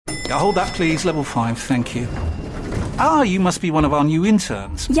Hold that, please. Level 5, thank you. Ah, you must be one of our new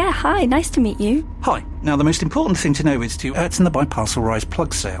interns. Yeah, hi, nice to meet you. Hi. Now, the most important thing to know is to Ertzen the Biparcel Rise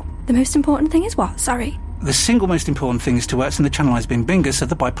plug sale. The most important thing is what? Sorry. The single most important thing is to Ertzen the Channelized Bin Bingus of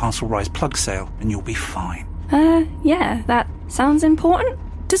the Biparcel Rise plug sale, and you'll be fine. Yeah, that sounds important.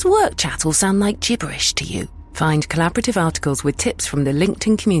 Does work chat all sound like gibberish to you? Find collaborative articles with tips from the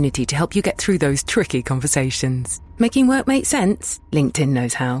LinkedIn community to help you get through those tricky conversations. Making work make sense? LinkedIn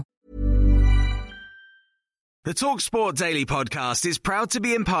knows how. The TalkSport Daily podcast is proud to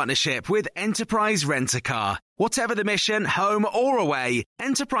be in partnership with Enterprise Rent-A-Car. Whatever the mission, home or away,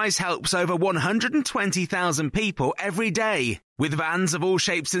 Enterprise helps over 120,000 people every day. With vans of all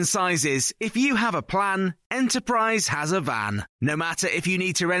shapes and sizes, if you have a plan, Enterprise has a van. No matter if you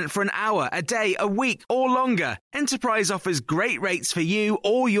need to rent for an hour, a day, a week or longer, Enterprise offers great rates for you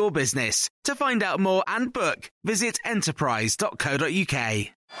or your business. To find out more and book, visit enterprise.co.uk.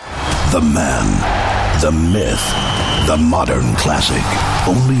 The man, the myth, the modern classic.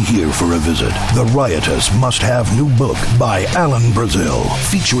 Only here for a visit. The riotous must-have new book by Alan Brazil,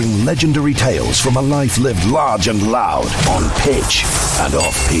 featuring legendary tales from a life lived large and loud, on pitch and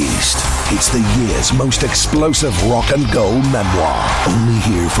off-piste. It's the year's most explosive rock and go memoir. Only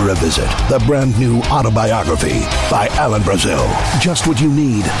here for a visit. The brand new autobiography by Alan Brazil. Just what you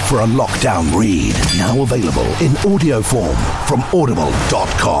need for a lockdown read. Now available in audio form from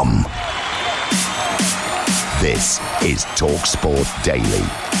audible.com. This is TalkSport Daily.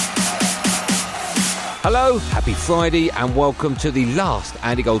 Hello, happy Friday, and welcome to the last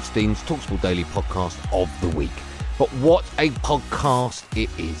Andy Goldstein's TalkSport Daily podcast of the week. But what a podcast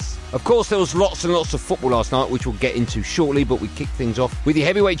it is. Of course, there was lots and lots of football last night, which we'll get into shortly, but we kicked things off with the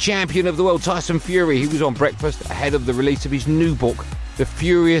heavyweight champion of the world, Tyson Fury. He was on breakfast ahead of the release of his new book, The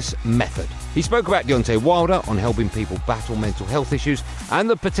Furious Method. He spoke about Deontay Wilder on helping people battle mental health issues and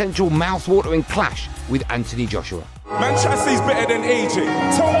the potential mouth-watering clash with Anthony Joshua. Manchester's better than Egypt.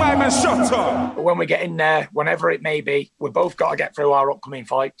 Tell my man shut up. When we get in there, whenever it may be, we've both got to get through our upcoming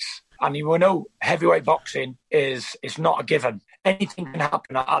fights. And you know heavyweight boxing is not a given. Anything can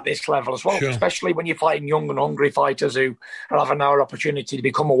happen at this level as well, sure. Especially when you're fighting young and hungry fighters who are having our opportunity to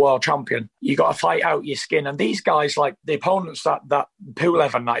become a world champion. You got to fight out your skin. And these guys, like the opponents that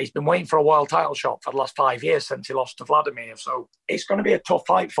Pulev and that, he's been waiting for a world title shot for the last 5 years since he lost to Vladimir. So it's going to be a tough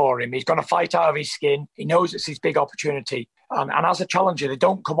fight for him. He's going to fight out of his skin. He knows it's his big opportunity. And as a challenger, they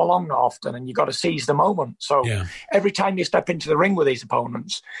don't come along that often, and you've got to seize the moment. So Every time you step into the ring with these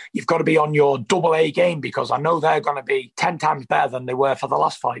opponents, you've got to be on your double A game, because I know they're going to be 10 times better than they were for the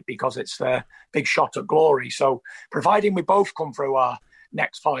last fight, because it's their big shot at glory. So providing we both come through our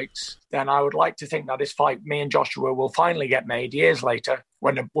next fights, then I would like to think that this fight, me and Joshua, will finally get made years later,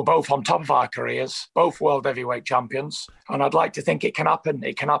 when we're both on top of our careers, both world heavyweight champions. And I'd like to think it can happen.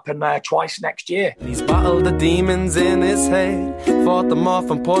 It can happen twice next year. He's battled the demons in his head, fought them off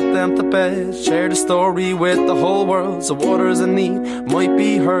and put them to bed, shared a story with the whole world, so waters in need might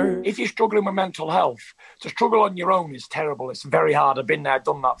be heard. If you're struggling with mental health, to struggle on your own is terrible. It's very hard. I've been there,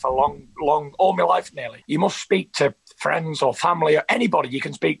 done that for all my life nearly. You must speak to friends or family or anybody you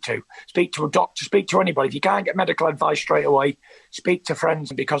can speak to. Speak to a doctor, speak to anybody. If you can't get medical advice straight away, speak to friends,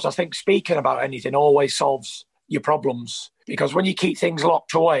 because I think speaking about anything always solves your problems. Because when you keep things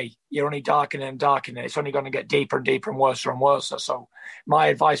locked away, you're only darkening and darkening. It's only going to get deeper and deeper and worse and worse. So my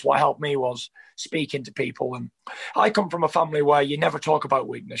advice, what helped me, was speaking to people. And I come from a family where you never talk about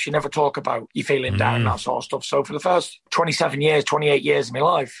weakness. You never talk about you feeling down, that sort of stuff. So for the first 28 years of my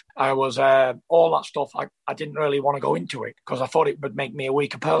life, I was all that stuff. I didn't really want to go into it, because I thought it would make me a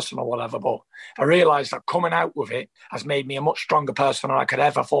weaker person or whatever. But I realised that coming out with it has made me a much stronger person than I could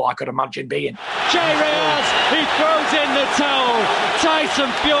ever thought I could imagine being. Jay Riaz, he throws in the towel.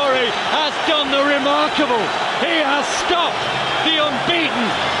 Tyson Fury has done the remarkable. He has stopped the unbeaten,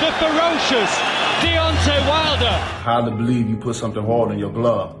 the ferocious Deontay Wilder. Hard to believe you put something hard in your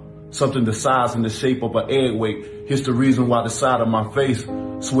glove. Something the size and the shape of an egg weight. Here's the reason why the side of my face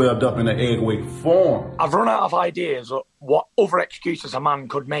swelled up in an egg weight form. I've run out of ideas of what other excuses a man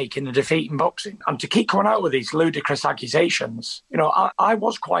could make in the defeat in boxing. And to keep coming out with these ludicrous accusations, I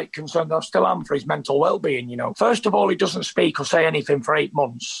was quite concerned, I still am, for his mental well-being, First of all, he doesn't speak or say anything for 8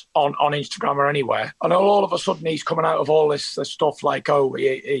 months on Instagram or anywhere. And all of a sudden he's coming out of all this stuff like,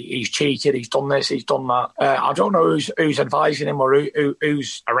 he's cheated, he's done this, he's done that. I don't know who's advising him or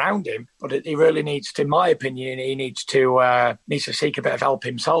who's around him, but he really needs to, in my opinion, he needs to seek a bit of help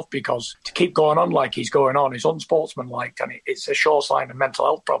himself, because to keep going on like he's going on is unsportsmanlike, and it's a sure sign of mental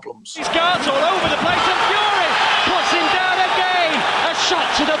health problems. His guards all over the place, and Fury puts him down again. A shot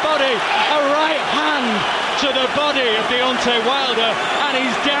to the body, a right hand to the body of Deontay Wilder, and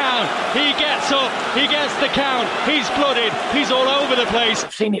he's down. he gets up, he gets the count, he's blooded, he's all over the place.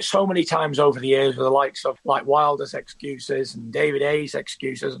 I've seen it so many times over the years with the likes of like Wilder's excuses and David Hayes'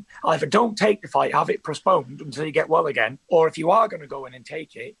 excuses. Either don't take the fight, have it postponed until you get well again, or if you are going to go in and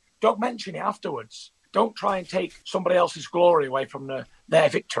take it, don't mention it afterwards. Don't try and take somebody else's glory away from their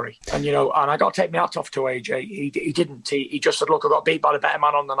victory. And, and I got to take my hat off to AJ. He didn't. He just said, look, I got beat by the better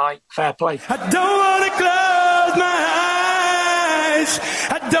man on the night. Fair play. I don't want to close my eyes.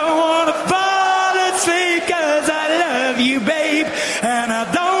 I don't want to fall asleep because I love you, babe. And I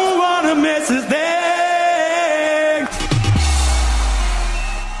don't want to miss a thing.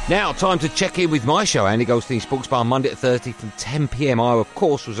 Now, time to check in with my show, Andy Goldstein Sports Bar, Monday to Thursday from 10 p.m. I, of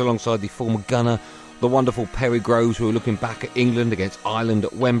course, was alongside the former gunner, the wonderful Perry Groves, who were looking back at England against Ireland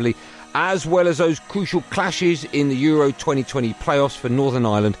at Wembley, as well as those crucial clashes in the Euro 2020 playoffs for Northern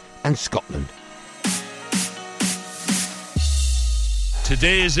Ireland and Scotland.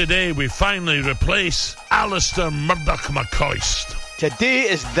 Today is the day we finally replace Alistair Murdoch McCoist. Today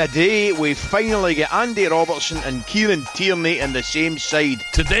is the day we finally get Andy Robertson and Kieran Tierney on the same side.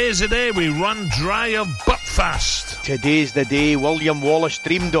 Today is the day we run dry of Buckfast. Today's the day William Wallace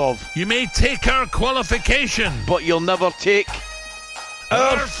dreamed of. You may take our qualification, but you'll never take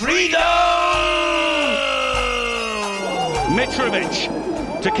our freedom!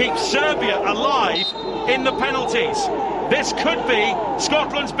 Mitrovic to keep Serbia alive in the penalties. This could be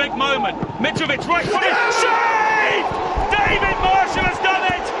Scotland's big moment. Mitrovic right footed, saved! David Marshall has done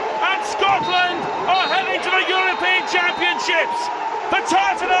it, and Scotland are heading to the European Championships. The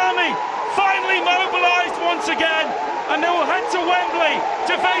Tartan Army finally mobilised once again, and they will head to Wembley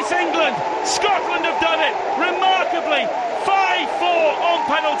to face England. Scotland have done it remarkably. 5-4 on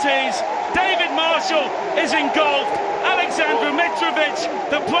penalties. David Marshall is engulfed. Alexander Mitrovic,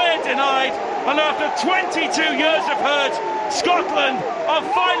 the player denied. And after 22 years of hurt, Scotland are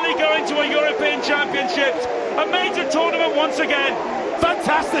finally going to a European Championships. A major tournament once again.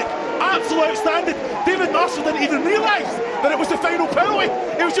 Fantastic. Absolutely outstanding. David Marshall didn't even realise that it was the final penalty.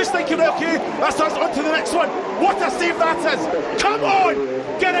 He was just thinking, okay, that's us on to the next one. What a save that is. Come on.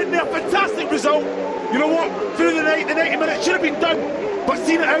 Get in there. Fantastic result. You know what? Through the night, the 90 minutes should have been done. But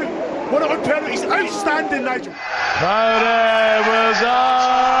seen it out. Won it on penalties. Outstanding, Nigel. That was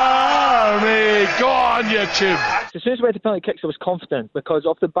Army. Go on, YouTube. As soon as we went to penalty kicks, I was confident because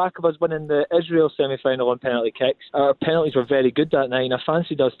off the back of us winning the Israel semi-final on penalty kicks, our penalties were very good that night, and I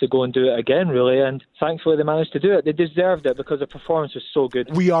fancied us to go and do it again, really, and thankfully they managed to do it. They deserved it because the performance was so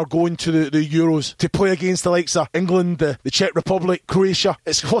good. We are going to the Euros to play against the likes of England, the Czech Republic, Croatia.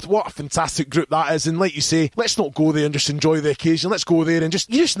 It's what a fantastic group that is, and like you say, let's not go there and just enjoy the occasion. Let's go there and you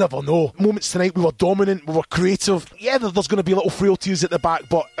just never know. Moments tonight, we were dominant, we were creative. Yeah, there's going to be little frailties at the back,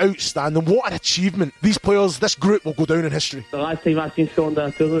 but outstanding. What an achievement. These players, this group will go down in history. The last time I seen Scotland in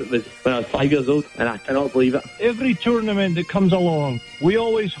a tournament was when I was 5 years old, and I cannot believe it. Every tournament that comes along, we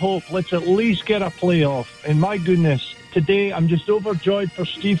always hope, let's at least get a playoff. And my goodness, today I'm just overjoyed for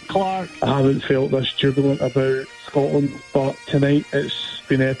Steve Clarke. I haven't felt this jubilant about Scotland, but tonight it's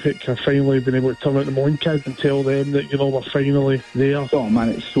been epic. I've finally been able to turn out to my own kids and tell them that, we're finally there. Oh man,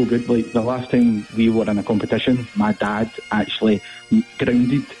 it's so good. Like the last time we were in a competition, my dad actually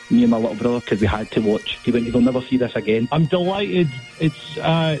grounded me and my little brother because we had to watch. He went, "You'll never see this again." I'm delighted.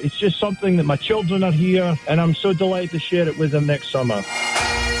 It's just something that my children are here, and I'm so delighted to share it with them next summer.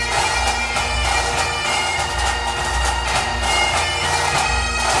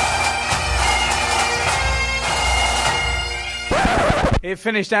 It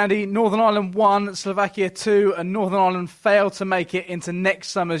finished, Andy. Northern Ireland 1, Slovakia 2, and Northern Ireland failed to make it into next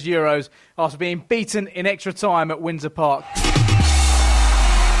summer's Euros after being beaten in extra time at Windsor Park.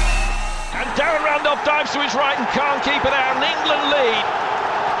 And Darren Randolph dives to his right and can't keep it out. And England lead.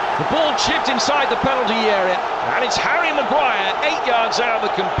 The ball chipped inside the penalty area. And it's Harry Maguire, 8 yards out,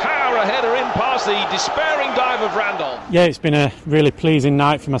 that can power a header in past the despairing dive of Randolph. Yeah, it's been a really pleasing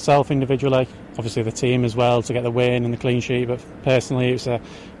night for myself individually. Obviously the team as well to get the win and the clean sheet, but personally it's a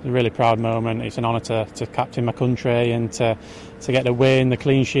really proud moment. It's an honour to captain my country and to get the win, the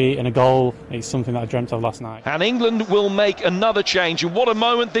clean sheet and a goal. It's something that I dreamt of last night. And England will make another change, and what a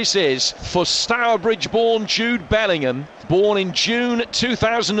moment this is for Stourbridge-born Jude Bellingham, born in June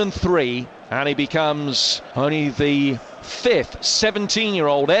 2003, and he becomes only the fifth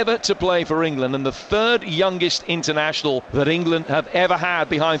 17-year-old ever to play for England and the third youngest international that England have ever had,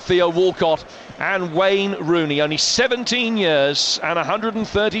 behind Theo Walcott and Wayne Rooney. Only 17 years and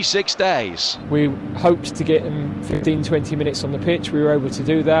 136 days. We hoped to get him 15-20 minutes on the pitch. We were able to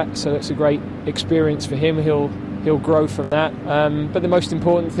do that, so that's a great experience for him. He'll grow from that. But the most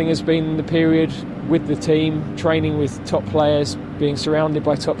important thing has been the period with the team, training with top players, being surrounded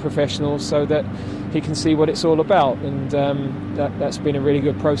by top professionals so that he can see what it's all about, and that's been a really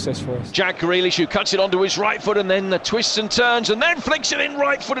good process for us. Jack Grealish, who cuts it onto his right foot and then the twists and turns and then flicks it in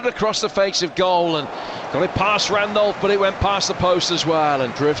right-footed across the face of goal and got it past Randolph, but it went past the post as well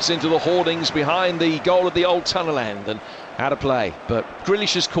and drifts into the hoardings behind the goal of the Old Tunnel End and out of play. But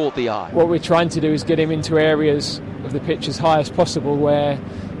Grealish has caught the eye. What we're trying to do is get him into areas of the pitch as high as possible where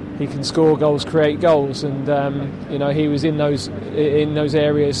he can score goals, create goals, and he was in those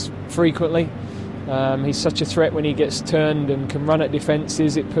areas frequently. He's such a threat when he gets turned and can run at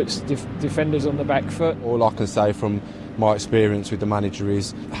defences. It puts defenders on the back foot. All I can say from my experience with the manager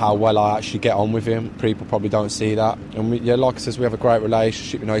is how well I actually get on with him. People probably don't see that. And like I said, we have a great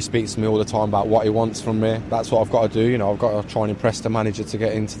relationship. He speaks to me all the time about what he wants from me. That's what I've got to do. I've got to try and impress the manager to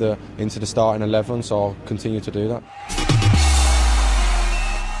get into the starting 11. So I'll continue to do that.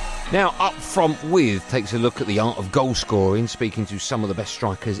 Now, Up Front With takes a look at the art of goal scoring, speaking to some of the best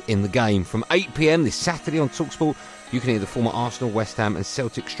strikers in the game. From 8 p.m. this Saturday on TalkSport, you can hear the former Arsenal, West Ham and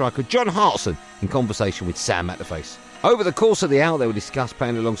Celtic striker John Hartson in conversation with Sam Matterface. Over the course of the hour, they will discuss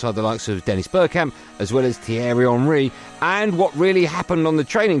playing alongside the likes of Dennis Bergkamp, as well as Thierry Henry, and what really happened on the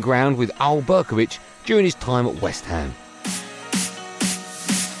training ground with Al Berkovic during his time at West Ham.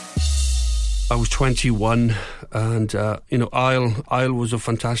 I was 21 and, Isle was a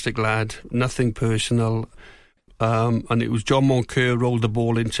fantastic lad, nothing personal. And it was John Moncur rolled the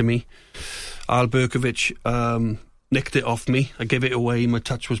ball into me. Al Berkovic nicked it off me. I gave it away. My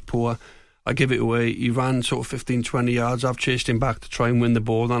touch was poor. I give it away. He ran sort of 15, 20 yards. I've chased him back to try and win the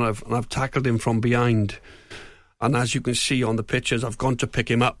ball, and I've tackled him from behind. And as you can see on the pictures, I've gone to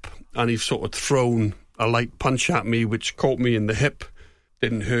pick him up, and he's sort of thrown a light punch at me, which caught me in the hip.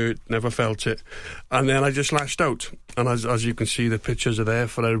 Didn't hurt, never felt it. And then I just lashed out. And as you can see, the pictures are there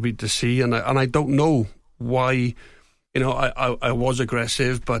for everybody to see. And I don't know why, I was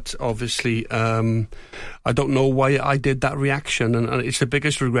aggressive, but obviously I don't know why I did that reaction. And it's the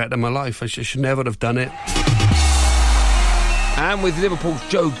biggest regret of my life. I should never have done it. And with Liverpool's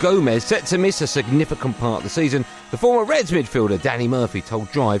Joe Gomez set to miss a significant part of the season, the former Reds midfielder Danny Murphy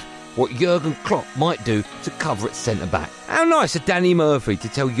told Drive what Jurgen Klopp might do to cover at centre-back. How nice of Danny Murphy to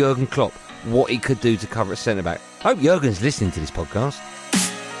tell Jurgen Klopp what he could do to cover at centre-back. I hope Jurgen's listening to this podcast.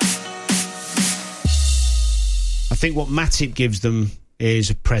 I think what Matip gives them is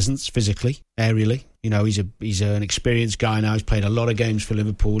a presence physically, aerially. He's an experienced guy now. He's played a lot of games for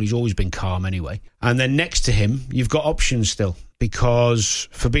Liverpool. He's always been calm anyway. And then next to him, you've got options still, because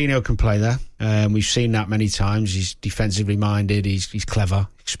Fabinho can play there. We've seen that many times. He's defensively minded. He's clever,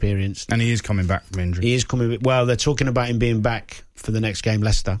 experienced. And he is coming back from injury. He is coming. Well, they're talking about him being back for the next game,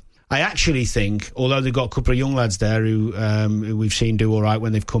 Leicester. I actually think, although they've got a couple of young lads there who we've seen do all right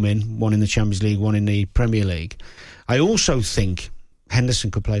when they've come in, one in the Champions League, one in the Premier League, I also think Henderson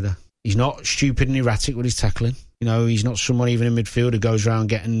could play there. He's not stupid and erratic with his tackling. He's not someone even in midfield who goes around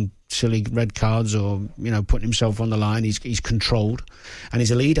getting silly red cards or, putting himself on the line. He's controlled and he's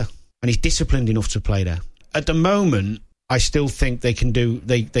a leader and he's disciplined enough to play there. At the moment, I still think they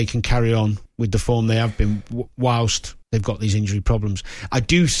can carry on with the form they have been whilst they've got these injury problems. I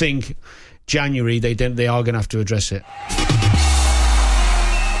do think January they are going to have to address it.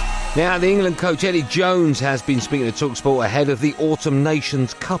 Now, the England coach Eddie Jones has been speaking to TalkSport ahead of the Autumn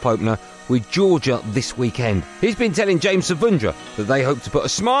Nations Cup opener with Georgia this weekend. He's been telling James Savundra that they hope to put a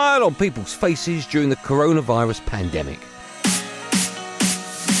smile on people's faces during the coronavirus pandemic.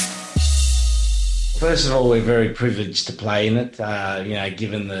 First of all, we're very privileged to play in it.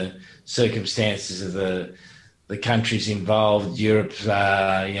 Given the circumstances of the countries involved, Europe,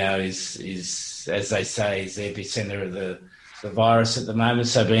 is as they say, is the epicentre of the virus at the moment.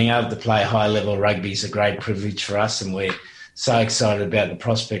 So being able to play high-level rugby is a great privilege for us, and we're so excited about the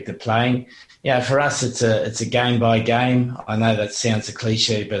prospect of playing. For us, it's a game by game. I know that sounds a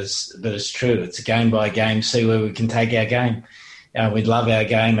cliche, but it's true. It's a game by game. See where we can take our game. We'd love our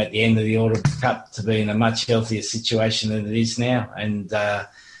game at the end of the Autumn Cup to be in a much healthier situation than it is now, and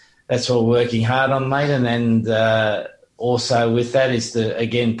that's what we're working hard on, mate. And also with that is to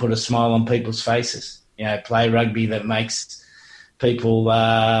again put a smile on people's faces. Play rugby that makes people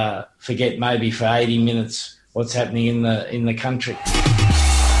forget maybe for 80 minutes what's happening in the country.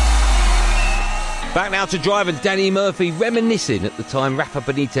 Back now to Drive and Danny Murphy reminiscing at the time Rafa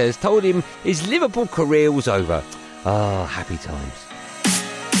Benitez told him his Liverpool career was over. Happy times.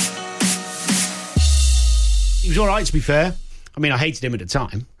 He was all right, to be fair. I mean, I hated him at the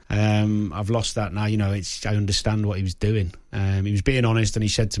time. I've lost that now. I understand what he was doing. He was being honest, and he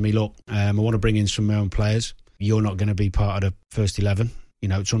said to me, look, I want to bring in some of my own players. You're not going to be part of the first 11. You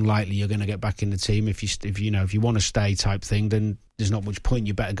know, it's unlikely you're going to get back in the team if you want to stay type thing. Then there's not much point.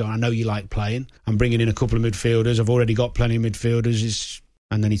 You better go. I know you like playing. I'm bringing in a couple of midfielders. I've already got plenty of midfielders.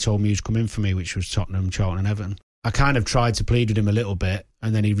 And then he told me who's come in for me, which was Tottenham, Charlton, and Everton. I kind of tried to plead with him a little bit,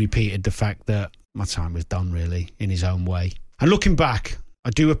 and then he repeated the fact that my time was done, really, in his own way. And looking back, I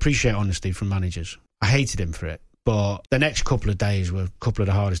do appreciate honesty from managers. I hated him for it. But the next couple of days were a couple of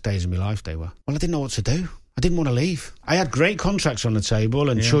the hardest days of my life, they were. Well, I didn't know what to do. I didn't want to leave. I had great contracts on the table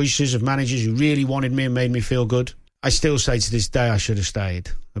and choices of managers who really wanted me and made me feel good. I still say to this day I should have stayed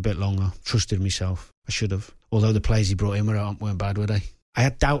a bit longer, trusted myself. I should have. Although the players he brought in weren't bad, were they? I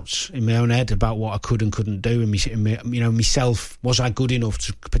had doubts in my own head about what I could and couldn't do, and myself. Was I good enough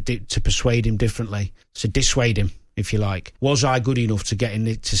to persuade him differently, to dissuade him, if you like? Was I good enough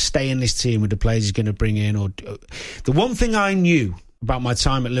to stay in this team with the players he's going to bring in? Or the one thing I knew about my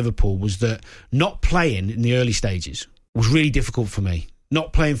time at Liverpool was that not playing in the early stages was really difficult for me.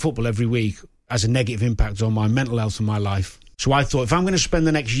 Not playing football every week has a negative impact on my mental health and my life. So I thought, if I'm going to spend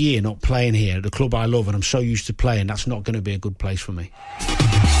the next year not playing here at the club I love and I'm so used to playing, that's not going to be a good place for me.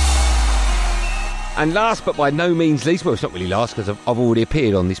 And last but by no means least, well, it's not really last because I've already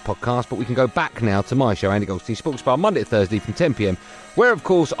appeared on this podcast, but we can go back now to my show, Andy Goldstein Sports Bar, Monday to Thursday from 10 p.m, where, of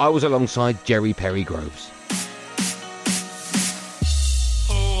course, I was alongside Jerry Perry Groves.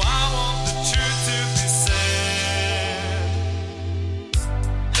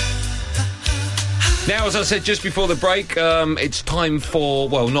 Now, as I said just before the break, it's time for,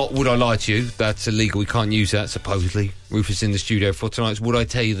 well, not Would I Lie to You? That's illegal. We can't use that, supposedly. Rufus in the studio for tonight's Would I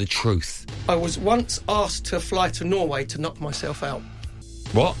Tell You the Truth? I was once asked to fly to Norway to knock myself out.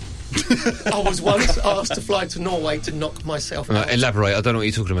 What? I was once asked to fly to Norway to knock myself out. Elaborate. I don't know what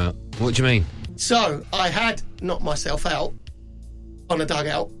you're talking about. What do you mean? So, I had knocked myself out on a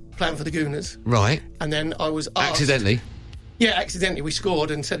dugout, playing for the Gooners. Right. And then I was asked... Accidentally? Yeah, accidentally. We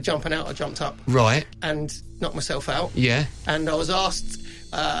scored, and instead of jumping out, I jumped up. Right. And knocked myself out. Yeah. And I was asked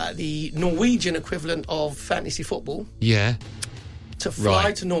the Norwegian equivalent of fantasy football. Yeah. To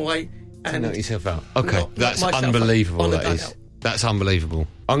fly to Norway and knock yourself out. Okay, that's unbelievable. That is. That's unbelievable.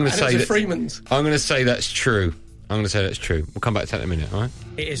 I'm going to say that. Freeman's. I'm going to say that's true. We'll come back to that in a minute, all right?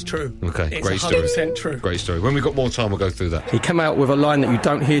 It is true. Okay, it's great story. 100% true. Great story. When we've got more time, we'll go through that. He came out with a line that you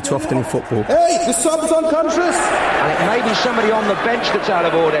don't hear too often in football. Hey, the sub's unconscious! And it may be somebody on the bench that's out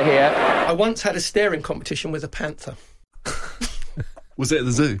of order here. I once had a staring competition with a panther. Was it at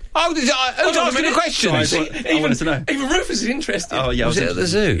the zoo? Oh, who's asking the question? I wanted to know. Even Rufus is interested. Oh, yeah. Was it at the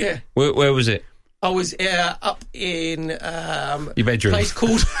zoo? Yeah. Where was it? I was up in your bedroom. Place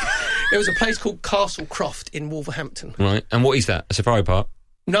called. It was a place called Castle Croft in Wolverhampton. Right, and what is that? A safari park?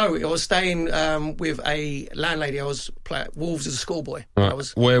 No, I was staying with a landlady. I was playing Wolves as a schoolboy. Right. I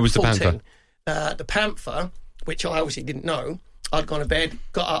was Where was 14. the panther? The panther, which I obviously didn't know. I'd gone to bed,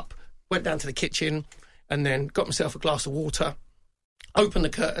 got up, went down to the kitchen, and then got myself a glass of water, opened the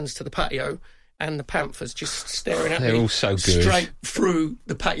curtains to the patio, and the panther's just staring at me. They're all so good. Straight through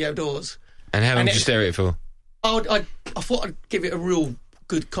the patio doors. And how long did you stare at it for? I thought I'd give it a real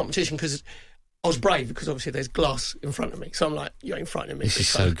good competition because I was brave because obviously there's glass in front of me. So I'm like, you ain't frightening me. This is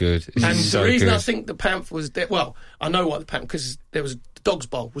so good. And the reason I think the panther was there, well, I know why the panther, because there was the dog's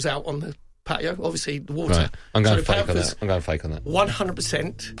bowl was out on the patio, obviously the water. Right. I'm going fake on that.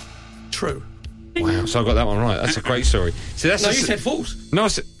 100% true. Wow, so I got that one right. That's a great story. So that's you said false. No,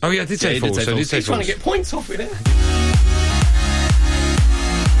 I did say false. He's trying to get points off with it.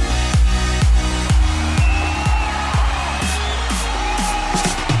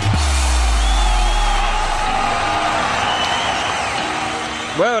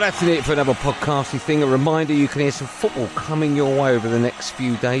 Well, that's it for another podcasty thing. A reminder, you can hear some football coming your way over the next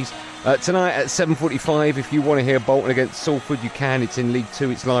few days. Tonight at 7:45, if you want to hear Bolton against Salford, you can. It's in League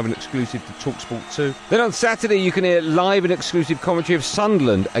 2. It's live and exclusive to TalkSport 2. Then on Saturday, you can hear live and exclusive commentary of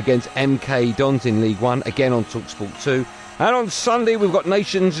Sunderland against MK Dons in League 1, again on TalkSport 2. And on Sunday, we've got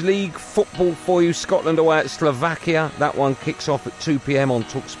Nations League football for you. Scotland away at Slovakia. That one kicks off at 2 p.m. on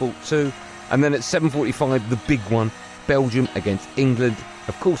TalkSport 2. And then at 7:45, the big one, Belgium against England.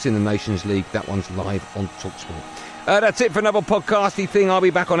 Of course, in the Nations League, that one's live on TalkSport. That's it for another podcasty thing. I'll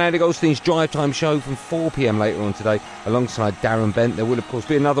be back on Andy Goldstein's Drive Time show from 4 p.m. later on today, alongside Darren Bent. There will, of course,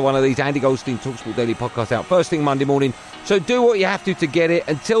 be another one of these Andy Goldstein TalkSport Daily podcasts out first thing Monday morning. So do what you have to get it.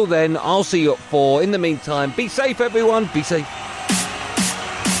 Until then, I'll see you at 4. In the meantime, be safe, everyone. Be safe.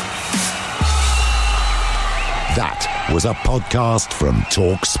 That was a podcast from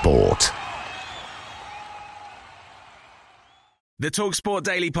TalkSport. The TalkSport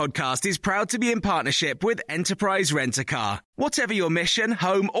Daily podcast is proud to be in partnership with Enterprise Rent-A-Car. Whatever your mission,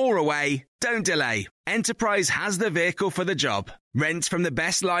 home or away, don't delay. Enterprise has the vehicle for the job. Rent from the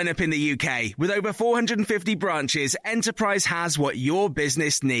best lineup in the UK. With over 450 branches, Enterprise has what your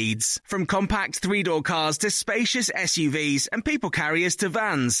business needs. From compact 3-door cars to spacious SUVs and people carriers to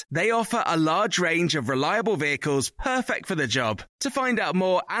vans, they offer a large range of reliable vehicles perfect for the job. To find out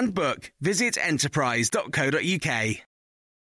more and book, visit enterprise.co.uk.